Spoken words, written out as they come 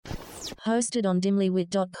Hosted on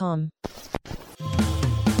dimlywit.com.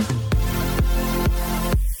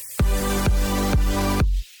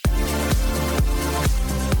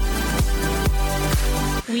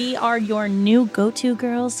 We are your new go-to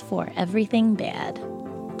girls for everything bad.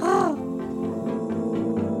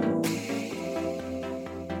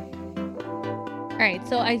 All right,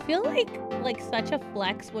 so I feel like such a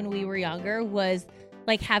flex when we were younger was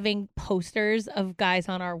like having posters of guys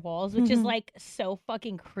on our walls, which is like so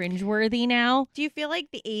fucking cringeworthy now. Do you feel like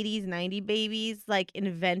the 80s, 90s babies like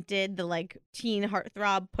invented the like teen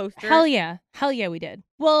heartthrob poster? Hell yeah. Hell yeah, we did.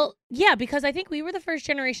 Well, yeah, because I think we were the first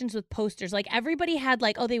generations with posters. Like everybody had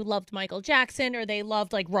like, oh, they loved Michael Jackson or they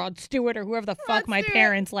loved like Rod Stewart or whoever the fuck my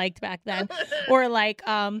parents liked back then. Or like,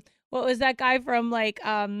 what was that guy from like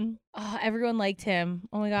everyone liked him.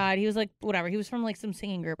 Oh my God. He was like whatever. He was from like some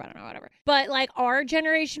singing group. I don't know, whatever. But like our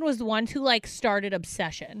generation was the ones who like started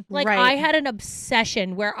obsession. Like Right. I had an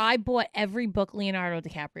obsession where I bought every book Leonardo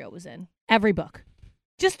DiCaprio was in. Every book.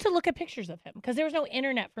 Just to look at pictures of him. Because there was no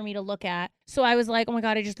internet for me to look at. So I was like, oh my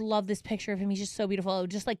God, I just love this picture of him. He's just so beautiful. I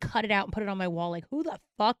would just like cut it out and put it on my wall. Like who the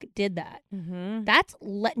fuck did that? Mm-hmm. That's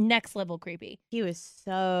next level creepy. He was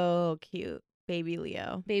so cute. Baby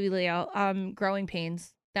Leo. Baby Leo, Growing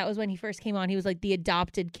Pains. That was when he first came on. He was like the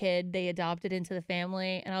adopted kid they adopted into the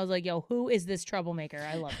family. And I was like, yo, who is this troublemaker?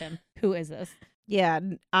 I love him. Who is this? Yeah,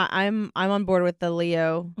 I'm on board with the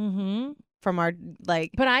Leo Mm-hmm. from our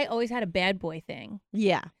like. But I always had a bad boy thing.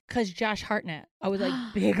 Yeah. Because Josh Hartnett. I was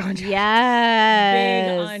like big on Josh.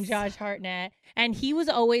 Yes. Big on Josh Hartnett. And he was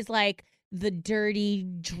always like the dirty,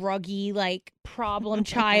 druggy, like problem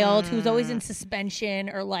child who's always in suspension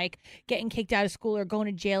or like getting kicked out of school or going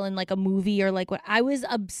to jail in like a movie or like what. I was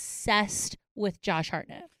obsessed with Josh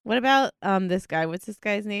Hartnett. What about this guy? What's this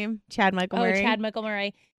guy's name? Chad Michael Murray. Oh, Chad Michael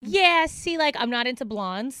Murray. Yeah, see, like I'm not into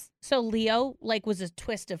blondes. So Leo like was a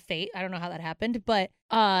twist of fate. I don't know how that happened, but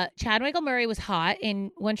Chad Michael Murray was hot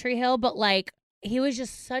in One Tree Hill, but like he was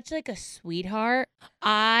just such like a sweetheart.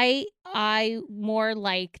 I more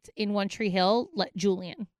liked in One Tree Hill like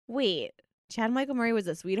Julian. Wait, Chad Michael Murray was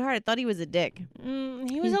a sweetheart? I thought he was a dick.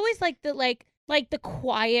 He was always like the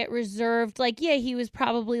quiet, reserved. Like yeah, he was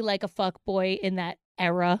probably like a fuck boy in that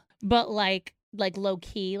era, but like low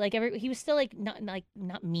key, like he was still like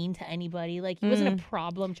not mean to anybody. Like he wasn't a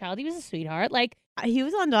problem child. He was a sweetheart. Like He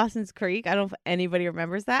was on Dawson's Creek. I don't know if anybody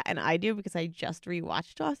remembers that, and I do because I just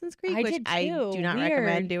rewatched Dawson's Creek, I which did I too. do not Weird.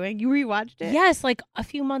 recommend doing. You rewatched it? yes, like a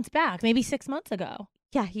few months back, maybe 6 months ago.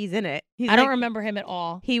 Yeah, he's in it. He's I don't like- remember him at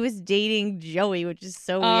all. He was dating Joey, which is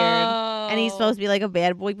so weird. Oh. And he's supposed to be like a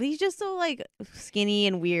bad boy, but he's just so like skinny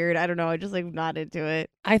and weird. I don't know. I just like not into it.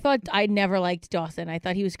 I thought I never liked Dawson. I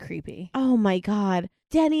thought he was creepy. Oh my God.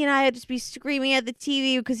 Danny and I would just be screaming at the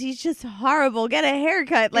TV because he's just horrible. Get a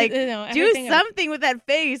haircut. Like, No, do everything- something with that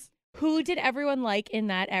face. Who did everyone like in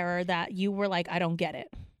that era that you were like, I don't get it?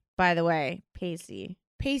 By the way, Pacey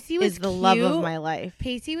Pacey was is the cute. love of my life.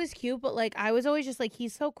 Pacey was cute, but like I was always just like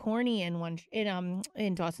he's so corny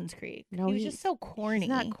in Dawson's Creek. No, he was just so corny. He's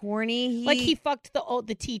not corny. Like he fucked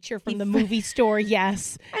the teacher from the movie store,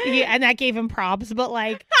 yes, and that gave him props. But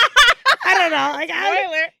like, I don't know, like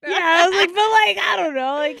I was like, but like I don't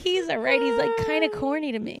know, like he's alright. He's like kind of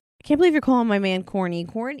corny to me. I can't believe you're calling my man corny.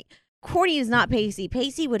 Corny is not Pacey.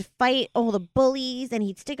 Pacey would fight all the bullies and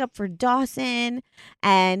he'd stick up for Dawson.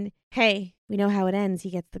 And hey, we know how it ends. He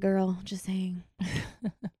gets the girl. Just saying.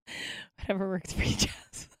 Whatever works for you,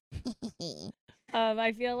 Jess.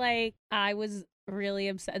 I feel like I was really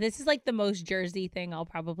obsessed. This is like the most Jersey thing I'll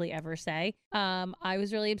probably ever say. I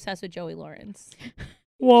was really obsessed with Joey Lawrence.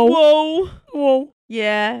 Whoa.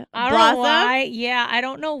 Yeah. I don't know why. Yeah, I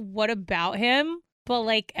don't know what about him, but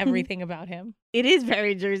like everything about him. It is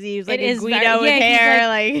very Jersey. He's like It a is Guido very- with yeah, he's hair.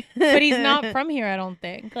 Like, But he's not from here, I don't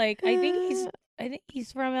think. Like I think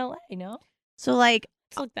he's from LA, no? So like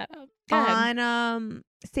Let's look that up. Go ahead. on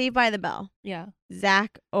Saved by the Bell, Yeah.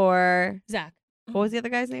 Zach or Zach. what was the other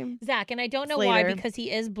guy's name? Zach. And I don't know Slater. why because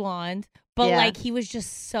he is blonde, but Yeah. like he was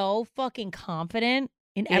just so fucking confident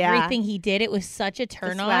in Yeah. everything he did. It was such a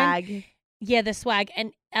turn The on. swag. Yeah, the swag.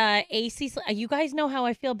 And AC, you guys know how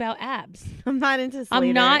I feel about abs. I'm not into Slater.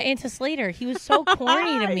 I'm not into Slater. He was so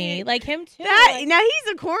corny to me. Like him too. That, like- now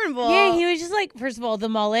he's a cornball. yeah, he was just like, first of all, the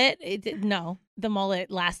mullet. The mullet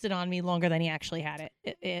lasted on me longer than he actually had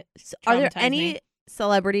it. It Are there traumatized any me.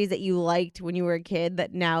 celebrities that you liked when you were a kid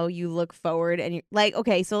that now you look forward and you like?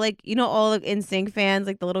 Okay, so like all the NSYNC fans,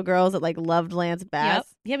 like the little girls that like loved Lance Bass. Yep.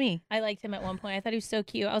 Yeah, me. I liked him at one point. I thought he was so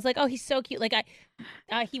cute. I was like, oh, he's so cute. Like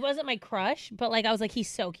he wasn't my crush, but like I was like, he's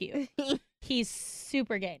so cute. He's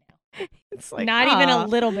super gay now. It's like, Not even a aw.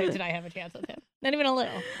 little bit did I have a chance with him. Not even a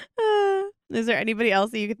little. Is there anybody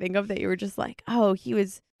else that you could think of that you were just like, oh,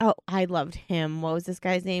 I loved him. What was this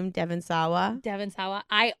guy's name? Devon Sawa. Devon Sawa.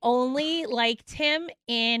 I only liked him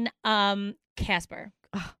in Casper.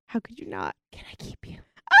 Oh, how could you not? Can I keep you?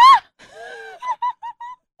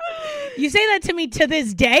 You say that to me to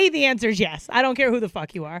this day, the answer is yes. I don't care who the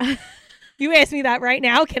fuck you are. You ask me that right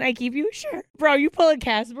now, can I keep you? Sure. Bro, you pull a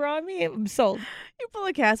Casper on me, I'm sold. You pull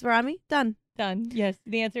a Casper on me. Done. Done. Yes.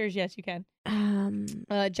 The answer is yes, you can.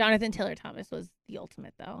 Jonathan Taylor Thomas was the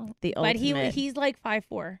ultimate, though. The But ultimate. he's like 5'4"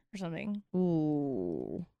 or something.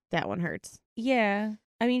 Ooh, that one hurts. Yeah.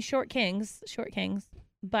 I mean, short kings.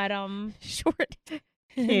 But Short.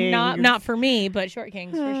 not for me, but short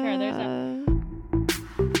kings for sure. There's a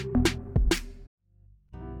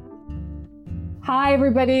Hi,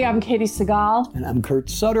 everybody. I'm Katie Segal, And I'm Kurt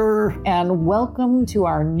Sutter. and welcome to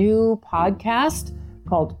our new podcast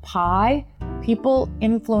called Pi People,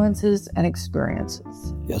 Influences, and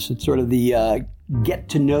Experiences. Yes, it's sort of the get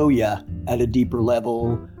to know you at a deeper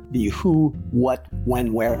level, the who, what,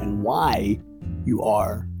 when, where, and why you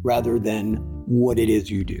are, rather than what it is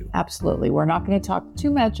you do. Absolutely. We're not going to talk too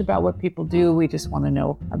much about what people do. We just want to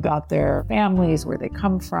know about their families, where they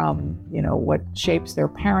come from, what shapes their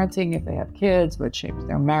parenting if they have kids, what shapes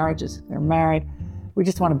their marriages if they're married. We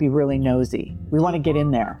just want to be really nosy. We want to get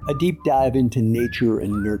in there. A deep dive into nature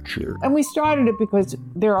and nurture. And we started it because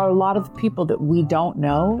there are a lot of people that we don't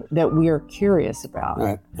know that we are curious about. All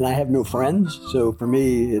right. And I have no friends, so for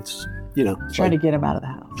me, it's, it's Trying like, to get them out of the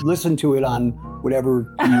house. listen to it on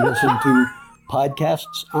whatever you listen to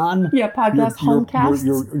podcasts on. Yeah, podcast, homecasts.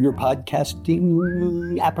 Your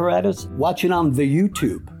podcasting apparatus. Watch it on the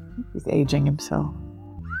YouTube. He's aging himself.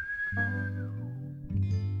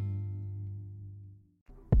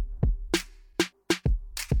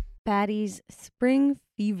 Patty's spring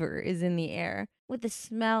fever is in the air. With the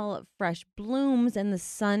smell of fresh blooms and the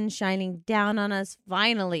sun shining down on us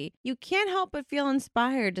finally, you can't help but feel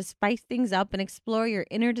inspired to spice things up and explore your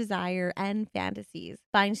inner desire and fantasies.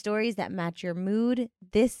 Find stories that match your mood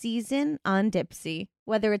this season on Dipsea.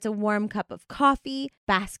 Whether it's a warm cup of coffee,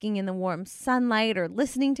 basking in the warm sunlight, or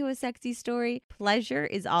listening to a sexy story, pleasure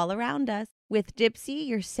is all around us. With Dipsea,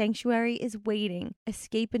 your sanctuary is waiting.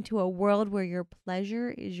 Escape into a world where your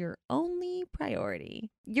pleasure is your only priority.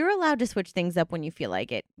 You're allowed to switch things up when you feel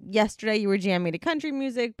like it. Yesterday you were jamming to country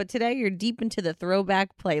music, but today you're deep into the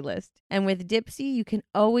throwback playlist. And with Dipsea, you can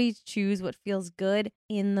always choose what feels good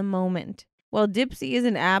in the moment. Well, Dipsea is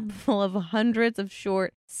an app full of hundreds of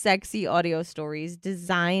short, sexy audio stories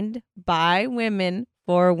designed by women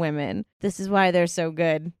for women. This is why they're so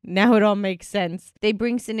good. Now it all makes sense. They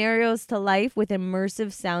bring scenarios to life with immersive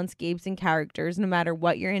soundscapes and characters, no matter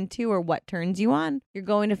what you're into or what turns you on. You're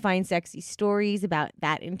going to find sexy stories about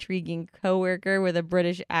that intriguing coworker with a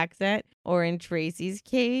British accent, or in Tracy's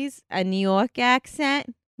case, a New York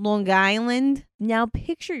accent. Long Island. Now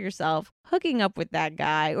picture yourself hooking up with that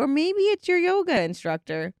guy, or maybe it's your yoga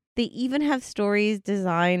instructor. They even have stories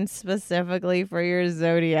designed specifically for your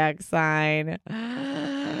zodiac sign.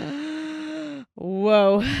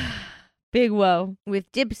 Whoa. Big whoa. With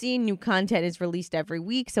Dipsea, new content is released every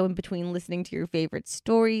week, so in between listening to your favorite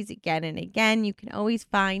stories again and again, you can always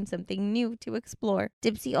find something new to explore.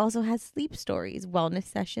 Dipsea also has sleep stories, wellness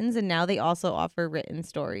sessions, and now they also offer written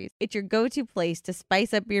stories. It's your go-to place to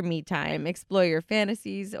spice up your me time, explore your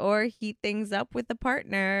fantasies, or heat things up with a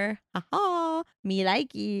partner. Ha-ha! Me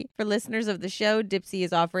likey. For listeners of the show, Dipsea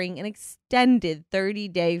is offering an extended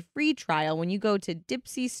 30-day free trial when you go to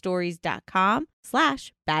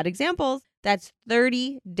dipseastories.com/bad examples. That's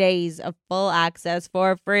 30 days of full access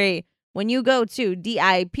for free when you go to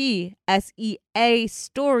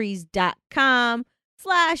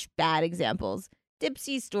dipseastories.com/bad examples.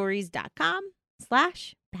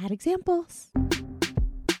 dipseastories.com/bad examples.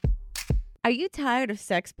 Are you tired of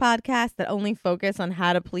sex podcasts that only focus on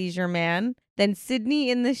how to please your man? Then Sydney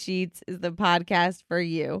in the Sheets is the podcast for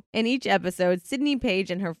you. In each episode, Sydney Page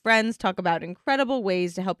and her friends talk about incredible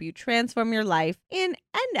ways to help you transform your life in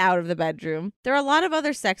and out of the bedroom. There are a lot of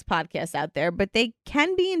other sex podcasts out there, but they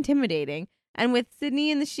can be intimidating. And with Sydney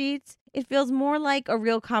in the Sheets, it feels more like a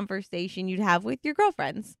real conversation you'd have with your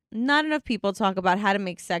girlfriends. Not enough people talk about how to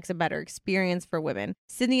make sex a better experience for women.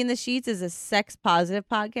 Sydney in the Sheets is a sex-positive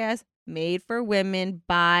podcast made for women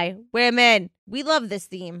by women. We love this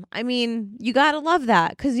theme. I mean, you gotta love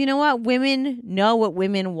that, because you know what? Women know what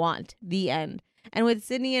women want. The end. And with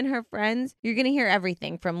Sydney and her friends, you're going to hear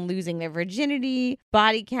everything from losing their virginity,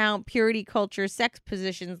 body count, purity culture, sex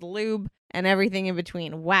positions, lube, and everything in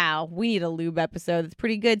between. Wow, we need a lube episode. That's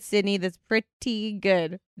pretty good, Sydney. That's pretty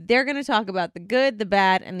good. They're going to talk about the good, the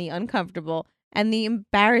bad, and the uncomfortable and the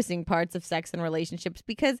embarrassing parts of sex and relationships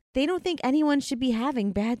because they don't think anyone should be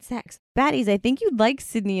having bad sex. Baddies, I think you'd like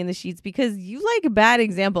Sydney in the Sheets because you like bad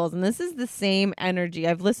examples, and this is the same energy.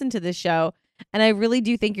 I've listened to this show, and I really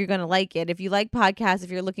do think you're going to like it. If you like podcasts,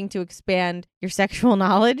 if you're looking to expand your sexual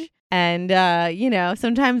knowledge, and,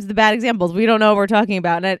 sometimes the bad examples, we don't know what we're talking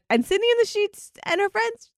about. And Sydney in the Sheets and her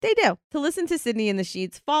friends, they do. To listen to Sydney in the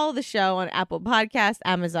Sheets, follow the show on Apple Podcasts,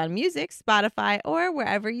 Amazon Music, Spotify, or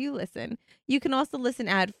wherever you listen. You can also listen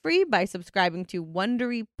ad-free by subscribing to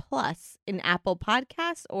Wondery Plus in Apple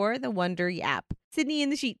Podcasts or the Wondery app. Sydney in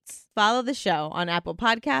the Sheets. Follow the show on Apple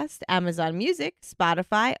Podcasts, Amazon Music,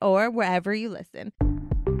 Spotify, or wherever you listen.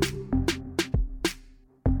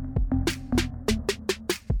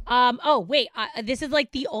 This is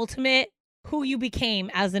like the ultimate who you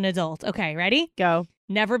became as an adult. Okay, ready? Go.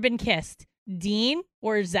 Never been kissed. Dean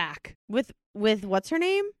or Zach? With what's her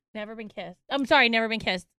name? Never been kissed. I'm sorry, never been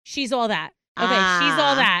kissed. She's all that. Okay, she's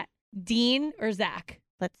all that. Dean or Zach?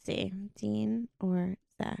 Let's see. Dean or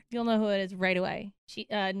Zach? You'll know who it is right away.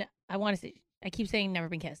 I want to say. I keep saying never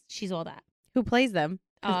been kissed. She's all that. Who plays them?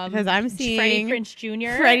 Because I'm seeing Freddie Prinze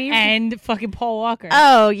Jr. and fucking Paul Walker.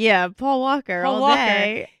 Oh yeah, Paul Walker Paul all Walker.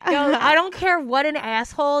 day. Yo, I don't care what an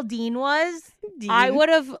asshole Dean was. Dean. I would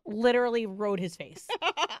have literally rode his face.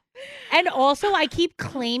 And also, I keep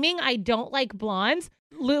claiming I don't like blondes.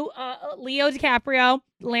 Leo DiCaprio,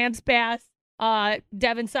 Lance Bass,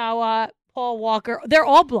 Devon Sawa, Paul Walker. They're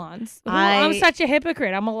all blondes. I'm such a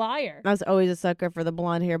hypocrite. I'm a liar. I was always a sucker for the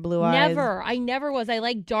blonde hair, blue eyes. I never was. I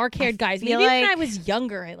like dark-haired guys. Maybe like, when I was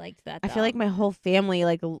younger, I liked that. I feel like my whole family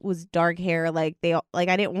was dark hair. Like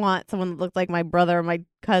I didn't want someone that looked like my brother or my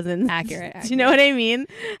cousins. Accurate. Do you know what I mean?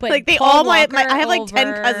 But like they Paul all Walker I have like 10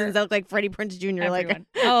 over cousins that look like Freddie Prinze Jr. everyone.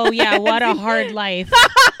 Like, oh yeah, what a hard life.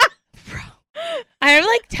 Bro. I have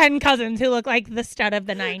like 10 cousins who look like the stud of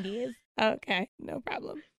the 90s. Okay, no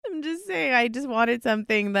problem. I'm just saying, I just wanted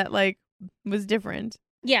something that like was different.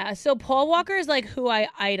 Yeah, so Paul Walker is like who I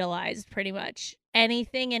idolized pretty much.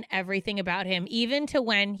 Anything and everything about him, even to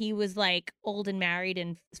when he was like old and married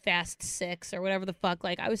and Fast 6 or whatever the fuck.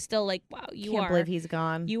 Like I was still like, wow, Can't believe he's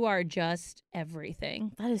gone. You are just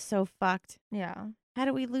everything. That is so fucked. Yeah. How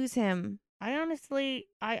do we lose him? I honestly,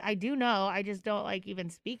 I do know. I just don't like even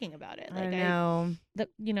speaking about it. Like I know.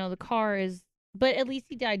 The car is. But at least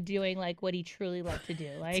he died doing like what he truly loved to do.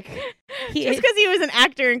 Like just because he was an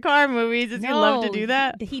actor in car movies, does he love to do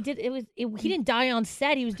that? He did. He didn't die on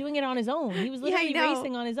set. He was doing it on his own. He was literally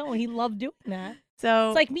racing on his own. He loved doing that.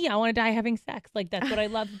 So it's like me. I want to die having sex. Like that's what I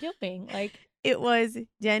love doing. Like it was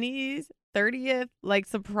Jenny's 30th like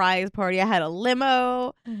surprise party. I had a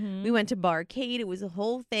limo. Mm-hmm. We went to Barcade. It was a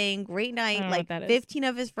whole thing. Great night. Like 15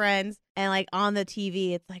 of his friends. And like on the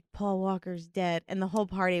TV, it's like Paul Walker's dead. And the whole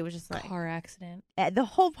party was just like car accident. The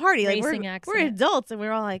whole party. Like we're adults and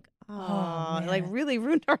we're all like, oh, like really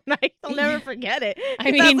ruined our night. I'll never forget it.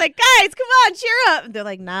 I was like, guys, come on, cheer up. And they're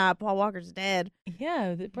like, nah, Paul Walker's dead.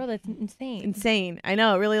 Yeah, bro, that's insane. Insane. I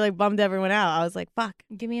know. It really like bummed everyone out. I was like, fuck.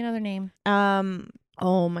 Give me another name.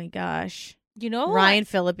 Oh my gosh. You know Ryan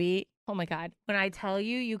Phillippe. Oh my God. When I tell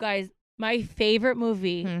you guys, my favorite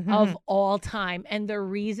movie of all time, and the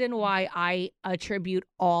reason why I attribute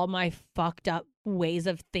all my fucked up ways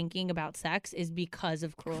of thinking about sex is because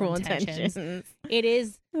of Cruel Intentions. It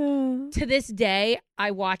is, to this day,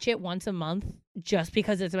 I watch it once a month just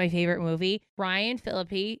because it's my favorite movie. Ryan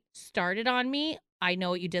Phillippe started on me. I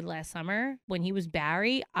Know What You Did Last Summer. When he was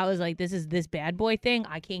Barry, I was like, this is this bad boy thing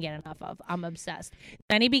I can't get enough of. I'm obsessed.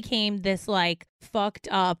 Then he became this like fucked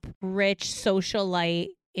up, rich socialite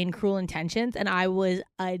in Cruel Intentions, and I was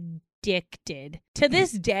addicted. To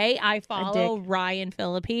this day, I follow Ryan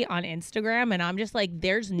Phillippe on Instagram, and I'm just like,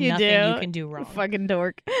 there's nothing you can do wrong. Fucking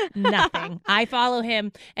dork. Nothing. I follow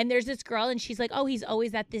him, and there's this girl, and she's like, oh, he's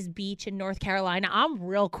always at this beach in North Carolina. I'm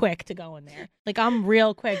real quick to go in there. Like, I'm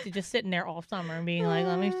real quick to just sitting there all summer and being like,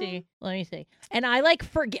 let me see. And I like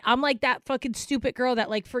I'm like that fucking stupid girl that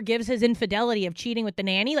like forgives his infidelity of cheating with the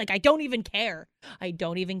nanny. Like, I don't even care.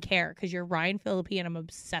 Because you're Ryan Phillippe, and I'm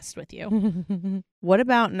obsessed with you. What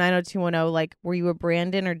about 90210? Like, were you a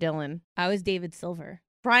Brandon or Dylan? I was David Silver.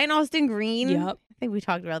 Brian Austin Green? Yep. I think we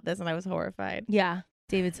talked about this and I was horrified. Yeah,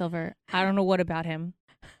 David Silver. I don't know what about him.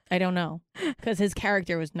 I don't know. Because his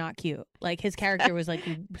character was not cute. Like, his character was, like,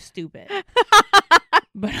 stupid.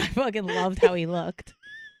 But I fucking loved how he looked.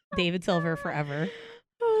 David Silver forever.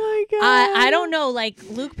 Oh, my God. I don't know, like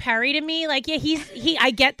Luke Perry to me, like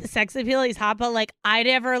I get the sex appeal, he's hot, but like I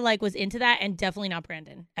never like was into that, and definitely not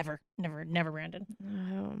Brandon ever, never Brandon.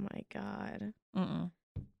 Oh my God. Mm-mm.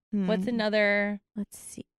 Hmm. What's another? Let's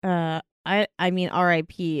see. I mean,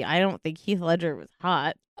 R.I.P. I don't think Heath Ledger was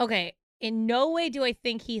hot. Okay, in no way do I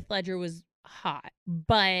think Heath Ledger was hot,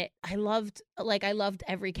 but I loved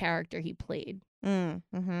every character he played.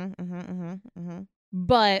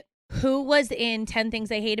 But who was in 10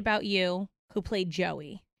 Things I Hate About You? Who played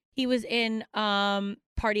Joey? He was in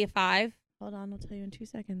Party of Five. Hold on, I'll tell you in 2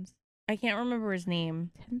 seconds. I can't remember his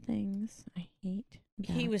name. 10 things I hate.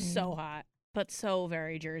 He was about so you. hot, but so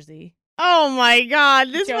very Jersey. Oh my God,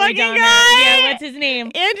 this Joey fucking Donner. guy. Yeah, what's his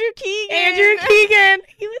name? Andrew Keegan. Andrew Keegan.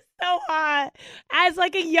 He was so hot as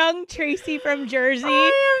like a young Tracy from Jersey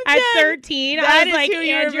at 13. I That was is like, who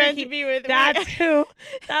you were Andrew meant to Keegan. be with. That's who.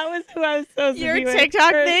 That was who I was supposed to your be with.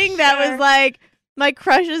 TikTok for thing that was sure. like, my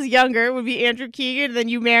crush is younger would be Andrew Keegan, then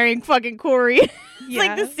you marrying fucking Corey. It's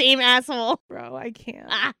like the Yeah. same asshole. Bro, I can't.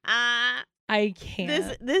 I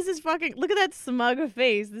can't. This is fucking. Look at that smug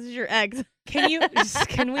face. This is your ex.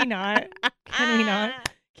 Can we not? Can we not?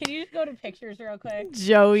 Can you just go to pictures real quick?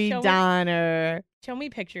 Joey Show me- Donner. Show me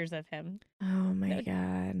pictures of him. Oh my No.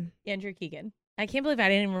 God. Andrew Keegan. I can't believe I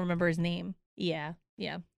didn't even remember his name. Yeah.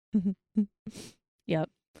 Yep.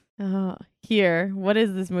 Oh, here. What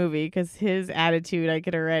is this movie? Because his attitude, I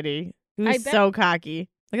get already. He I was bet- so cocky.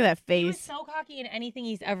 Look at that He was face. so cocky in anything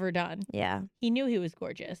he's ever done. Yeah. He knew he was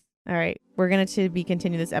gorgeous. All right. We're going to be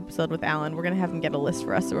continue this episode with Alan. We're going to have him get a list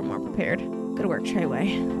for us so we're more prepared. Good work,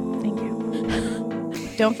 Treyway. Thank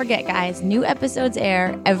you. Don't forget, guys, new episodes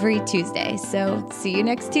air every Tuesday. So see you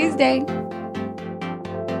next Tuesday.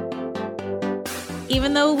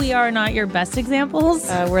 Even though we are not your best examples.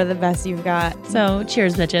 We're the best you've got. So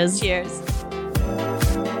cheers, bitches. Cheers.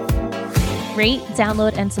 Rate,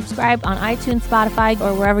 download, and subscribe on iTunes, Spotify,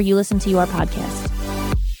 or wherever you listen to your podcast.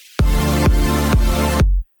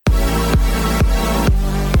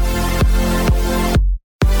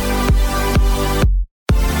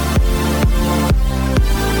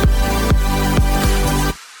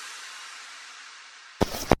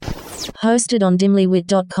 Hosted on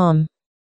dimlywit.com.